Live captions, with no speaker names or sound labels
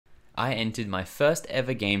I entered my first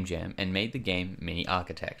ever game jam and made the game Mini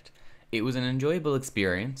Architect. It was an enjoyable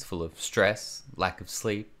experience full of stress, lack of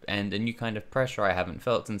sleep, and a new kind of pressure I haven't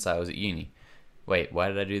felt since I was at uni. Wait, why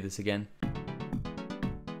did I do this again?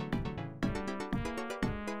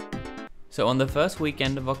 So on the first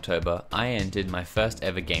weekend of October, I entered my first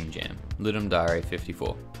ever game jam, Ludum Dare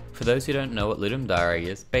 54. For those who don't know what Ludum Dare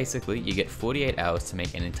is, basically you get 48 hours to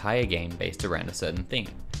make an entire game based around a certain theme.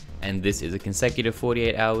 And this is a consecutive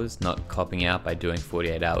 48 hours, not copping out by doing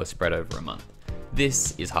 48 hours spread over a month.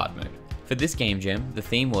 This is hard mode. For this game jam, the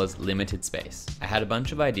theme was limited space. I had a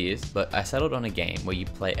bunch of ideas, but I settled on a game where you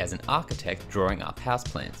play as an architect drawing up house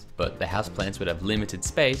plans, but the house plans would have limited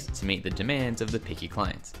space to meet the demands of the picky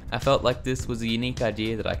clients. I felt like this was a unique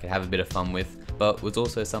idea that I could have a bit of fun with, but was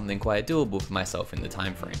also something quite doable for myself in the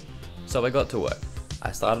time frame. So I got to work.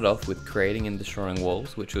 I started off with creating and destroying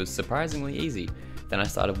walls, which was surprisingly easy. Then I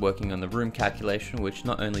started working on the room calculation, which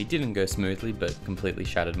not only didn't go smoothly, but completely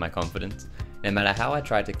shattered my confidence. No matter how I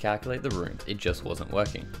tried to calculate the rooms, it just wasn't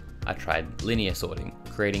working. I tried linear sorting,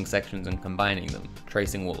 creating sections and combining them,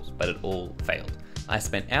 tracing walls, but it all failed. I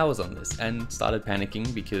spent hours on this and started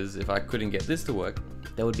panicking because if I couldn't get this to work,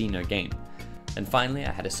 there would be no game. And finally,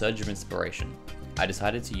 I had a surge of inspiration. I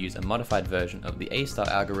decided to use a modified version of the A-star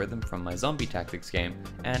algorithm from my zombie tactics game,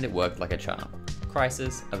 and it worked like a charm.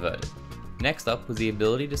 Crisis averted. Next up was the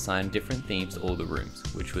ability to assign different themes to all the rooms,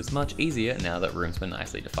 which was much easier now that rooms were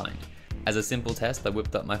nicely defined. As a simple test, I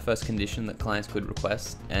whipped up my first condition that clients could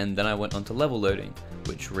request, and then I went on to level loading,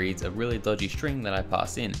 which reads a really dodgy string that I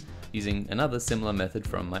pass in, using another similar method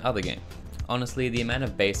from my other game. Honestly, the amount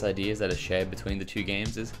of base ideas that are shared between the two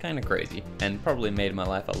games is kinda crazy, and probably made my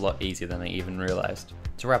life a lot easier than I even realized.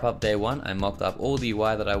 To wrap up day one, I mocked up all the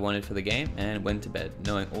UI that I wanted for the game and went to bed,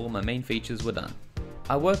 knowing all my main features were done.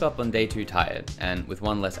 I woke up on day 2 tired, and with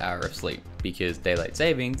one less hour of sleep, because daylight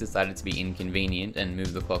savings decided to be inconvenient and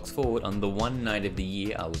move the clocks forward on the one night of the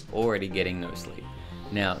year I was already getting no sleep.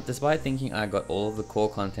 Now, despite thinking I got all of the core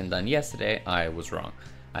content done yesterday, I was wrong.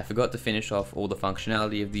 I forgot to finish off all the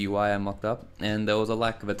functionality of the UI I mocked up, and there was a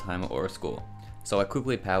lack of a timer or a score, so I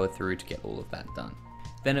quickly powered through to get all of that done.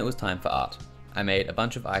 Then it was time for art. I made a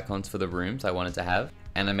bunch of icons for the rooms I wanted to have,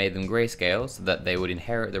 and I made them grayscale so that they would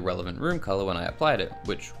inherit the relevant room color when I applied it,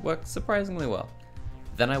 which worked surprisingly well.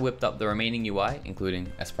 Then I whipped up the remaining UI,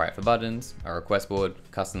 including a sprite for buttons, a request board,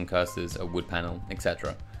 custom cursors, a wood panel,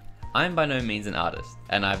 etc. I'm by no means an artist,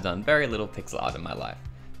 and I've done very little pixel art in my life,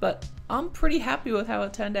 but I'm pretty happy with how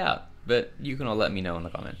it turned out, but you can all let me know in the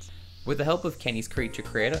comments. With the help of Kenny's Creature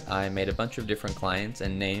Creator, I made a bunch of different clients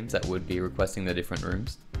and names that would be requesting the different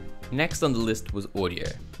rooms. Next on the list was audio.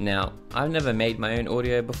 Now, I've never made my own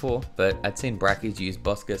audio before, but I'd seen Brackies use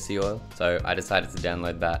Bosca Sea Oil, so I decided to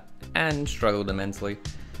download that, and struggled immensely.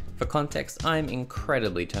 For context, I'm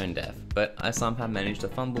incredibly tone deaf, but I somehow managed to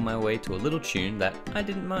fumble my way to a little tune that I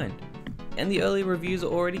didn't mind. And the early reviews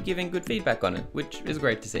are already giving good feedback on it, which is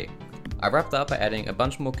great to see. I wrapped up by adding a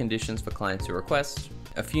bunch more conditions for clients who request,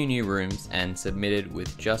 a few new rooms, and submitted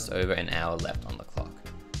with just over an hour left on the clock.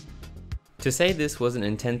 To say this was an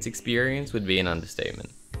intense experience would be an understatement,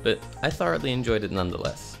 but I thoroughly enjoyed it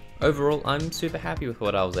nonetheless. Overall, I'm super happy with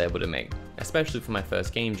what I was able to make, especially for my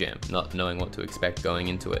first game jam, not knowing what to expect going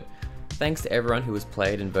into it. Thanks to everyone who has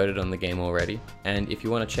played and voted on the game already, and if you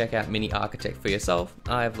want to check out Mini Architect for yourself,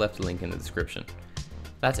 I've left a link in the description.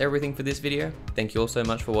 That's everything for this video. Thank you all so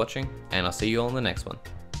much for watching, and I'll see you all in the next one.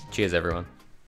 Cheers everyone.